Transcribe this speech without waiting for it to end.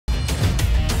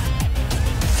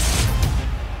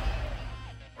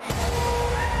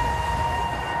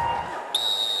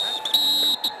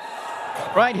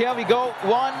Right, here we go.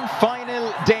 One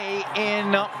final day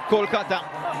in Kolkata.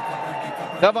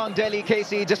 Dabang, Delhi,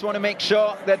 KC just want to make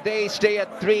sure that they stay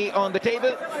at 3 on the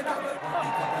table.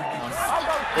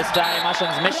 This time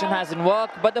Ashan's mission hasn't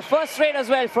worked, but the first raid as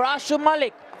well for Ashu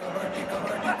Malik.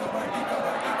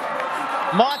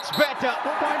 Much better.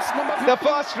 The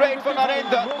first raid for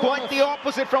Narendra, quite the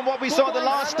opposite from what we saw the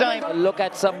last time. Look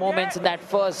at some moments in that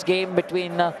first game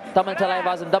between Tamil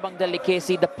Thalaivas and Dabang Delhi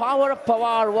KC. The power of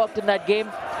Pawar worked in that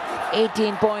game.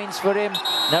 18 points for him.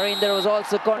 Narendra was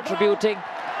also contributing.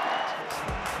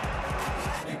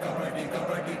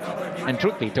 And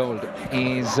truth be told,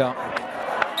 he's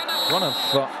one of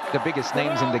the biggest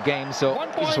names in the game, so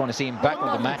you just want to see him back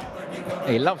on the mat.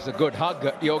 He loves a good hug,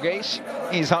 Yogesh.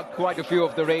 He's hugged quite a few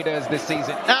of the Raiders this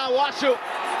season. Now Ashu,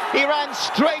 he ran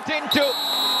straight into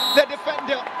the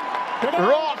defender.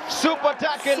 Raw super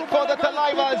tackle for the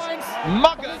Thalaivas.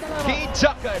 Mugger, he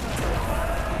chuckered.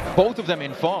 Both of them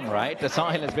in form, right? The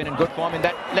Sahil has been in good form in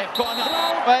that left corner.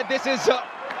 This is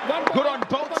good on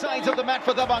both sides of the mat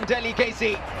for Dabang Delhi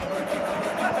KC.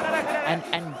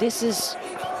 And this is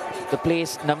the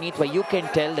place, Namit, where you can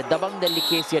tell that Dabang Delhi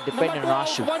KC are dependent on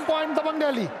Ashu. 1 point Dabang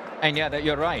Delhi. And yeah,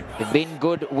 you're right. They've been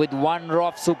good with one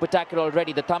rough super tackle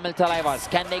already. The Tamil Thalaivas,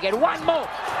 can they get one more?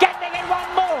 Can they get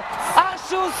one more?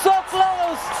 Ashu's so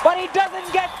close, but he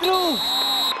doesn't get through.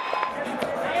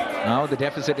 Now the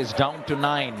deficit is down to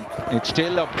 9. It's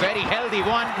still a very healthy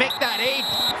one. Make that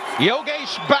 8.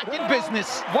 Yogesh back in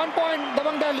business. 1 point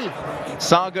Dabang Delhi.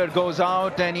 Sagar goes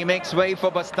out and he makes way for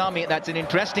Bastami. That's an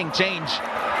interesting change.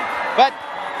 But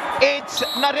it's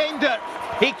Narendra.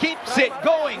 He keeps it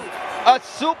going. A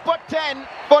super 10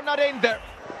 for Narendra.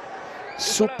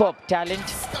 Superb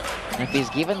talent. And if he's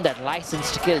given that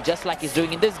license to kill just like he's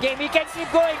doing in this game, he can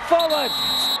keep going forward.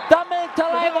 Tamil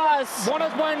Thalaivas.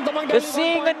 Bonus point Dabang Delhi. They're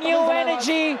seeing a new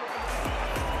energy.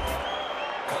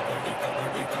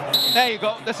 There you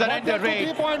go, the surrender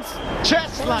raid.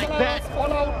 Just like that.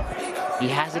 He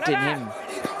has it in him.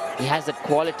 He has that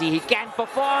quality. He can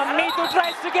perform. Neetu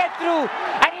tries to get through.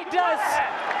 And he does.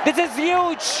 This is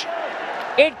huge.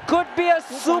 It could be a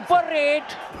super raid.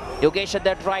 Yogesh at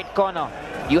that right corner.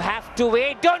 You have to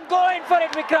wait. Don't go in for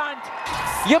it, Vikrant.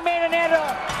 You made an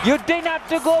error. You didn't have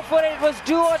to go for it. It was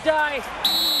do or die.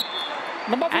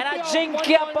 And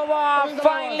Ajinkya Pawar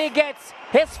finally gets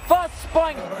his first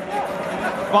point.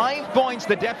 5 points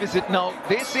the deficit now.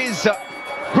 This is a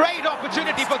great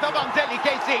opportunity for Dabang Delhi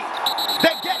KC.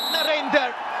 They get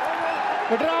Narendra.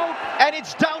 And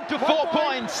it's down to 4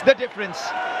 points, the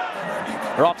difference.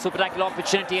 Rock super tackle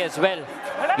opportunity as well.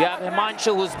 You have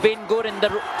Himanshu, who's been good in the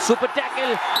super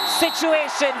tackle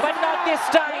situation, but not this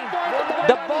time.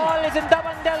 The ball is in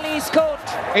Dabang Delhi's court.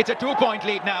 It's a 2-point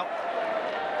lead now.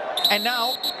 And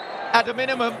now, at a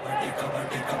minimum,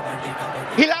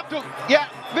 he'll have to, yeah,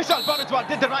 Vishal Bharadwaj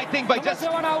did the right thing by just...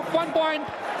 7 out, 1 point.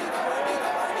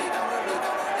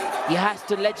 He has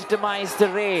to legitimize the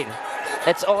raid.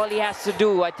 That's all he has to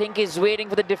do. I think he's waiting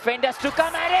for the defenders to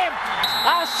come at him.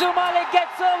 Ashu Malik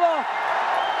gets over.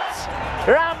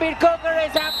 Rambir Kokar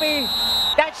is happy.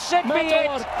 That should be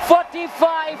it.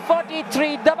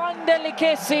 45-43. Dabang Delhi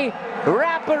KC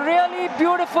wrap a really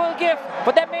beautiful gift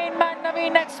for the main man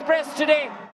Naveen Express today.